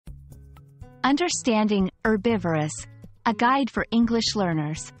Understanding Herbivorous, a guide for English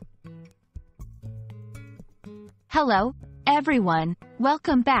learners. Hello, everyone.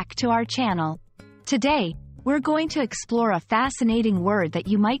 Welcome back to our channel. Today, we're going to explore a fascinating word that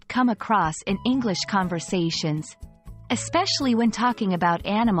you might come across in English conversations, especially when talking about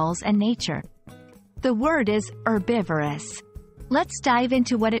animals and nature. The word is herbivorous. Let's dive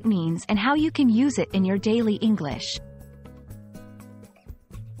into what it means and how you can use it in your daily English.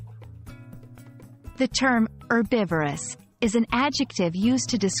 The term herbivorous is an adjective used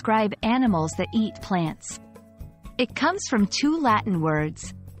to describe animals that eat plants. It comes from two Latin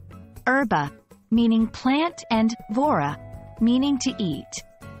words, herba, meaning plant, and vora, meaning to eat.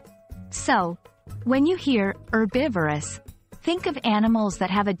 So, when you hear herbivorous, think of animals that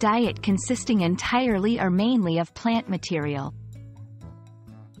have a diet consisting entirely or mainly of plant material.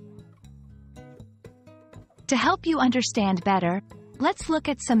 To help you understand better, let's look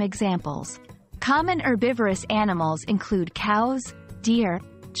at some examples. Common herbivorous animals include cows, deer,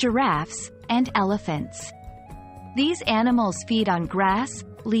 giraffes, and elephants. These animals feed on grass,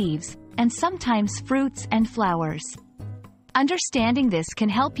 leaves, and sometimes fruits and flowers. Understanding this can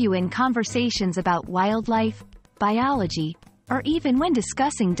help you in conversations about wildlife, biology, or even when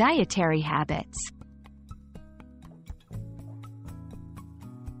discussing dietary habits.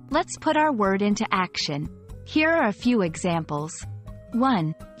 Let's put our word into action. Here are a few examples.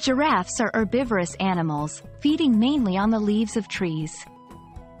 1. Giraffes are herbivorous animals, feeding mainly on the leaves of trees.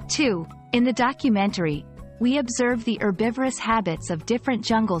 2. In the documentary, we observe the herbivorous habits of different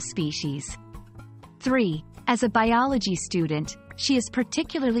jungle species. 3. As a biology student, she is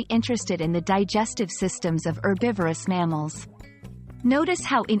particularly interested in the digestive systems of herbivorous mammals. Notice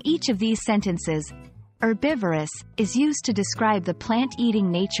how in each of these sentences, herbivorous is used to describe the plant-eating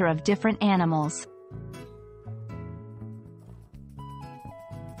nature of different animals.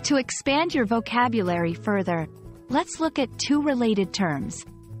 To expand your vocabulary further, let's look at two related terms.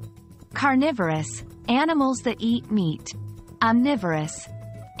 Carnivorous, animals that eat meat. Omnivorous,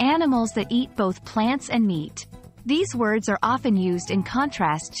 animals that eat both plants and meat. These words are often used in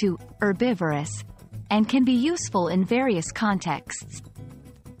contrast to herbivorous, and can be useful in various contexts.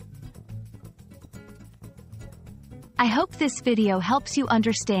 I hope this video helps you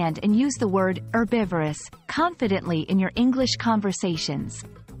understand and use the word herbivorous confidently in your English conversations.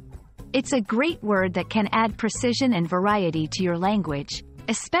 It's a great word that can add precision and variety to your language,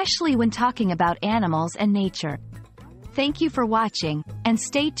 especially when talking about animals and nature. Thank you for watching, and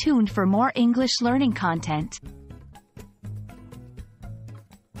stay tuned for more English learning content.